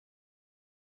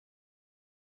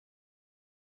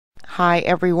Hi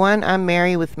everyone, I'm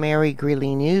Mary with Mary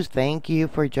Greeley News. Thank you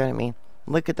for joining me.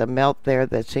 Look at the melt there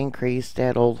that's increased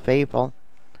at Old Faithful.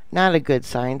 Not a good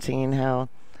sign, seeing how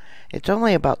it's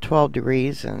only about 12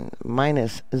 degrees and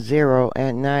 -0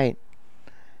 at night.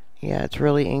 Yeah, it's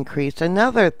really increased.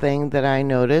 Another thing that I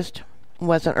noticed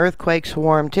was an earthquake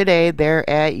swarm today there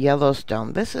at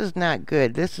Yellowstone. This is not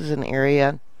good. This is an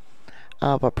area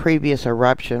of a previous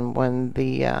eruption when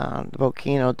the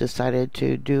volcano decided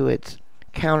to do its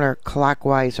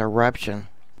counterclockwise eruption.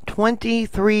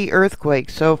 23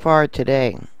 earthquakes so far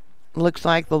today. Looks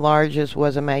like the largest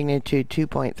was a magnitude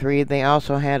 2.3. They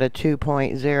also had a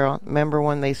 2.0. Remember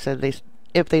when they said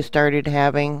if they started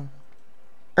having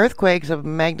earthquakes of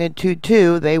magnitude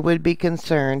 2, they would be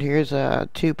concerned. Here's a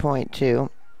 2.2,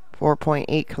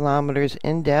 4.8 kilometers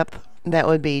in depth. That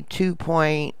would be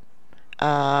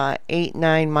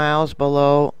 2.89 miles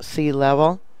below sea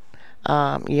level.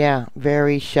 Yeah,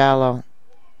 very shallow.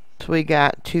 So we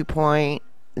got 2.0,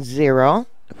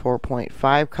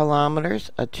 4.5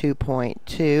 kilometers, a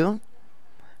 2.2,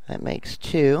 that makes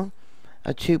 2,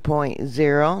 a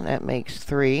 2.0, that makes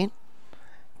 3,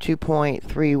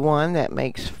 2.31, that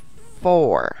makes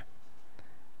 4.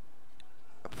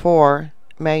 4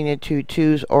 magnitude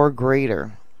 2s or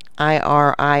greater.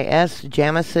 IRIS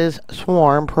Jamis's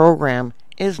swarm program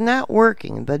is not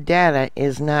working. The data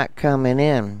is not coming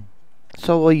in.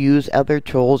 So we'll use other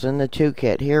tools in the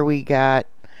toolkit. Here we got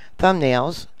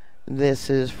thumbnails. This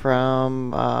is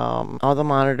from all the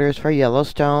monitors for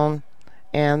Yellowstone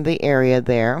and the area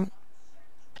there.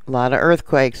 A lot of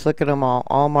earthquakes. Look at them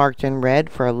all marked in red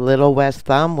for Little West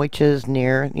Thumb, which is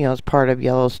near, it's part of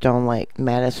Yellowstone Lake.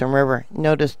 Madison River.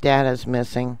 Notice data's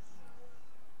missing.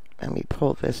 Let me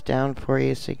pull this down for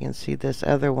you so you can see this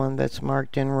other one that's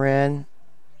marked in red.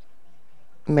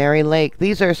 Mary Lake.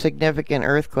 These are significant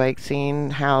earthquakes, seeing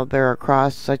how they're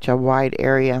across such a wide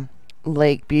area.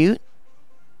 Lake Butte.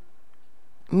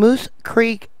 Moose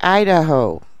Creek,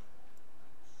 Idaho.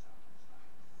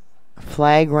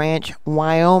 Flag Ranch,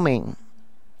 Wyoming.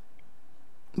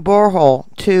 Borehole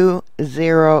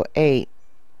 208.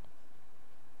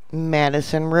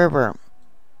 Madison River.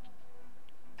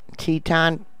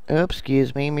 Teton,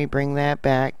 let me bring that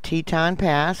back. Teton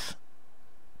Pass.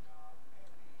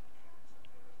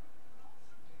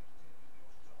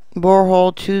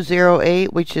 Borehole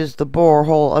 208, which is the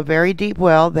borehole, a very deep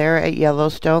well there at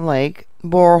Yellowstone Lake.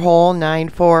 Borehole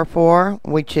 944,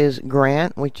 which is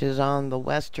Grant, which is on the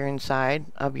western side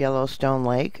of Yellowstone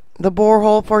Lake. The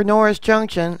borehole for Norris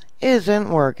Junction isn't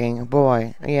working.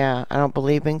 Boy, yeah, I don't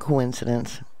believe in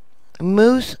coincidence.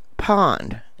 Moose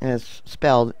Pond is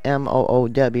spelled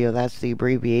M-O-O-W. That's the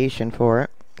abbreviation for it.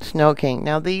 Snow King.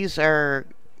 Now these are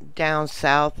down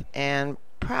south and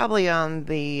probably on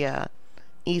the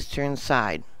eastern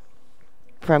side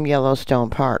from Yellowstone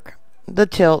Park. The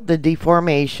tilt, the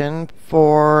deformation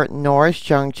for Norris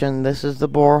Junction, this is the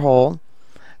borehole,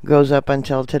 goes up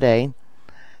until today.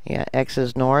 Yeah, X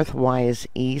is north, Y is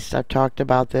east. I've talked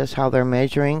about this, how they're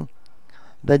measuring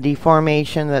the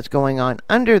deformation that's going on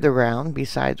under the ground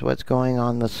besides what's going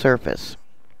on the surface.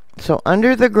 So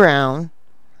under the ground,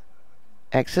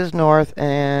 X is north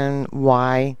and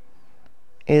Y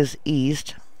is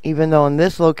east. Even though in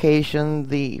this location,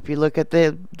 if you look at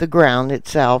the ground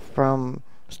itself from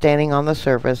standing on the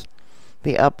surface,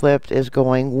 the uplift is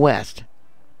going west.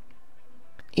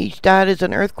 Each dot is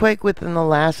an earthquake within the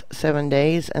last 7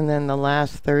 days, and then the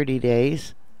last 30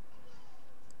 days.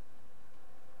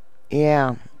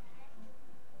 Yeah.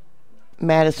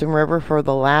 Madison River for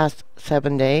the last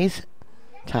 7 days.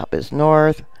 Top is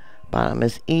north, bottom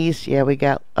is east. Yeah, we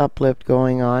got uplift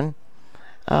going on.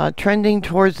 Trending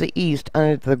towards the east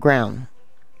under the ground.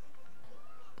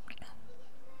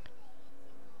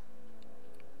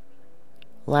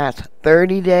 Last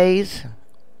 30 days,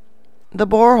 the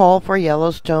borehole for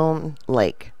Yellowstone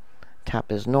Lake. Top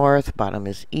is north, bottom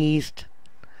is east.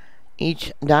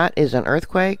 Each dot is an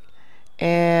earthquake.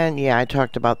 And yeah, I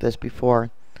talked about this before.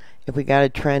 If we got a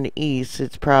trend east,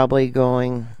 it's probably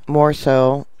going more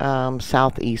so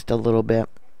southeast a little bit.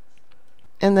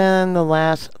 And then the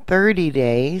last 30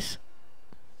 days,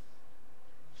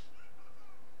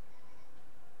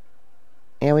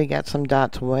 and we got some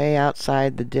dots way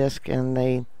outside the disk, and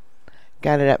they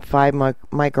got it at 5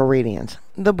 microradians.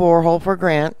 The borehole for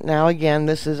Grant. Now again,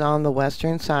 this is on the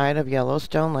western side of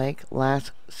Yellowstone Lake.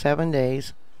 Last 7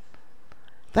 days.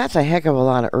 That's a heck of a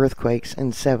lot of earthquakes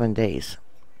in 7 days.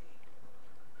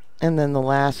 And then the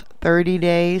last 30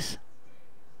 days.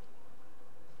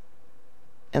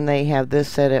 And they have this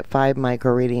set at 5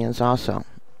 microradians also.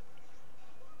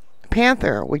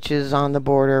 Panther, which is on the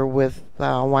border with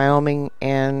Wyoming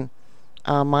and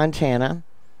Montana.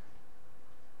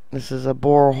 This is a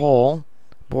borehole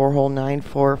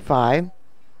 945,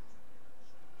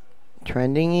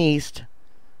 trending east.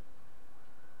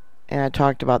 And I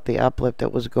talked about the uplift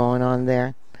that was going on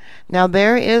there. Now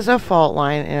there is a fault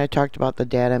line, and I talked about the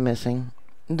data missing,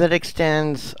 that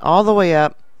extends all the way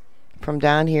up from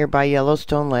down here by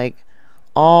Yellowstone Lake,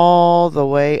 all the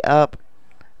way up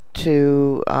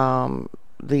to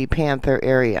the Panther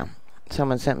area.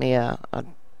 Someone sent me a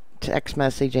text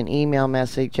message, an email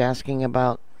message asking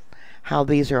about how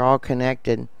these are all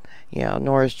connected. You know,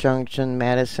 Norris Junction,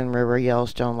 Madison River,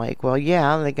 Yellowstone Lake. Well,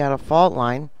 yeah, they got a fault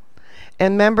line.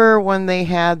 And remember when they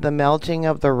had the melting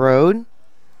of the road,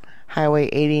 Highway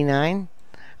 89,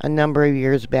 a number of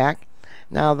years back?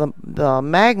 Now the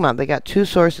magma, they got two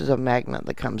sources of magma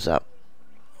that comes up.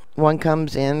 One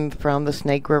comes in from the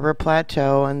Snake River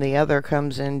Plateau, and the other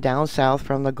comes in down south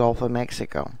from the Gulf of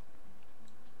Mexico.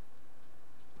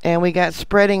 And we got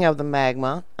spreading of the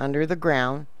magma under the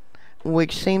ground,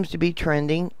 which seems to be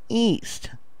trending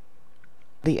east.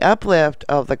 The uplift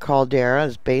of the caldera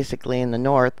is basically in the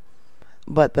north,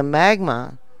 but the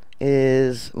magma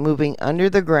is moving under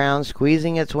the ground,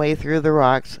 squeezing its way through the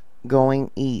rocks,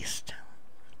 going east.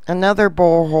 Another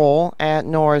borehole at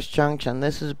Norris Junction.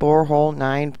 This is borehole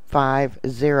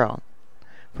 950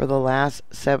 for the last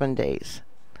 7 days.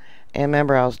 And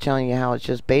remember, I was telling you how it's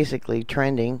just basically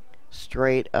trending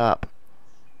straight up.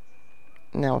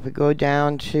 Now, if we go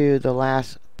down to the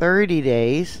last 30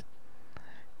 days,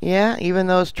 yeah, even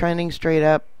though it's trending straight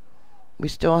up, we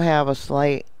still have a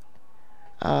slight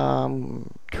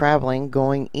traveling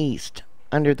going east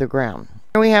under the ground.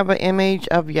 Here we have an image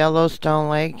of Yellowstone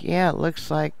Lake. Yeah, it looks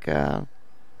like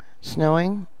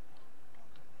snowing.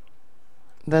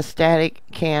 The static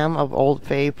cam of Old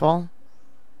Faithful.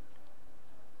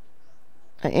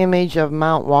 An image of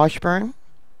Mount Washburn.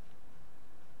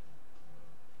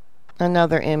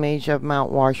 Another image of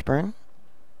Mount Washburn.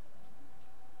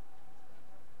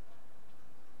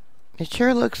 It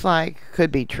sure looks like,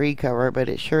 could be tree cover, but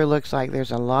it sure looks like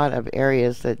there's a lot of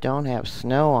areas that don't have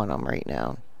snow on them right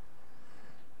now.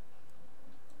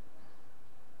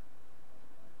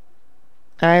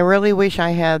 I really wish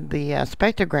I had the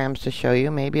spectrograms to show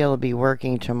you. Maybe it'll be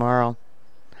working tomorrow.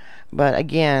 But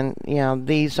again, you know,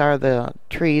 these are the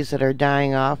trees that are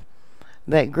dying off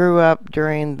that grew up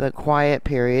during the quiet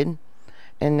period.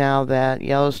 And now that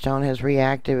Yellowstone has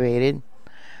reactivated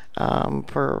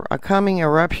for a coming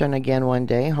eruption again one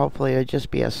day, hopefully it'll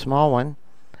just be a small one,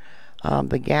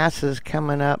 the gases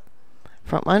coming up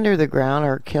from under the ground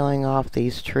are killing off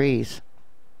these trees.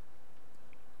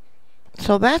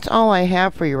 So that's all I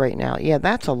have for you right now. Yeah,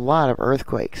 that's a lot of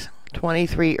earthquakes.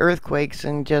 23 earthquakes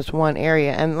in just one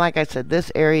area. And like I said,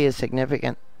 this area is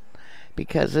significant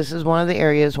because this is one of the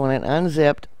areas when it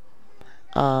unzipped,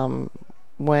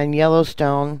 when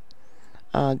Yellowstone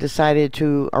decided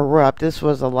to erupt. This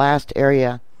was the last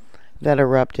area that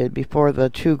erupted before the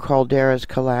two calderas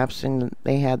collapsed and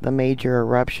they had the major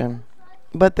eruption.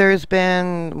 But there's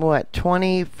been, what,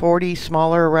 20, 40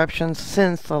 smaller eruptions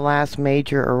since the last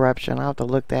major eruption. I'll have to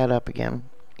look that up again.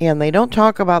 And they don't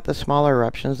talk about the smaller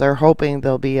eruptions. They're hoping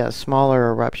there'll be a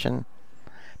smaller eruption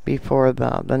before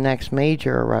the next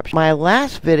major eruption. My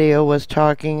last video was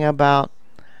talking about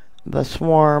the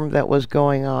swarm that was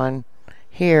going on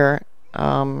here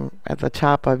at the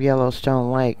top of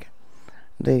Yellowstone Lake,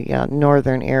 the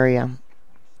northern area.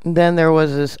 Then there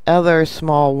was this other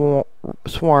small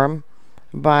swarm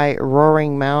by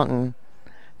Roaring Mountain.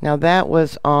 Now that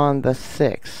was on the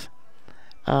 6th.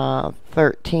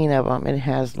 13 of them it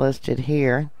has listed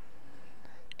here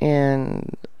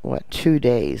in, what, 2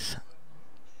 days.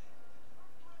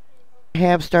 I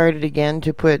have started again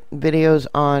to put videos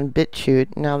on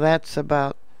BitChute. Now that's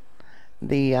about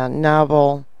the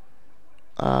novel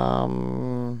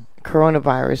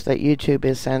coronavirus that YouTube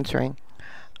is censoring.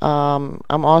 I'm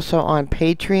also on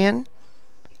Patreon,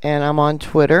 and I'm on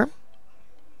Twitter,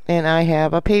 and I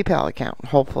have a PayPal account.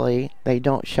 Hopefully they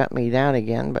don't shut me down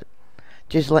again, but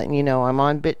just letting you know, I'm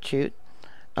on BitChute,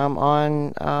 I'm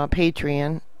on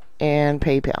Patreon and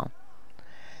PayPal.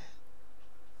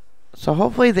 So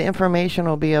hopefully the information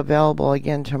will be available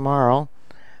again tomorrow.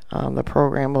 The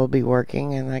program will be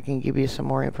working and I can give you some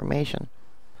more information.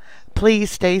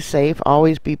 Please stay safe.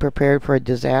 Always be prepared for a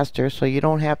disaster so you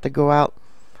don't have to go out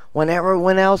when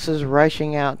everyone else is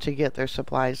rushing out to get their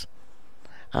supplies.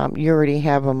 You already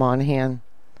have them on hand.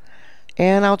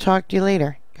 And I'll talk to you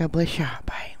later. God bless you.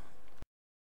 Bye.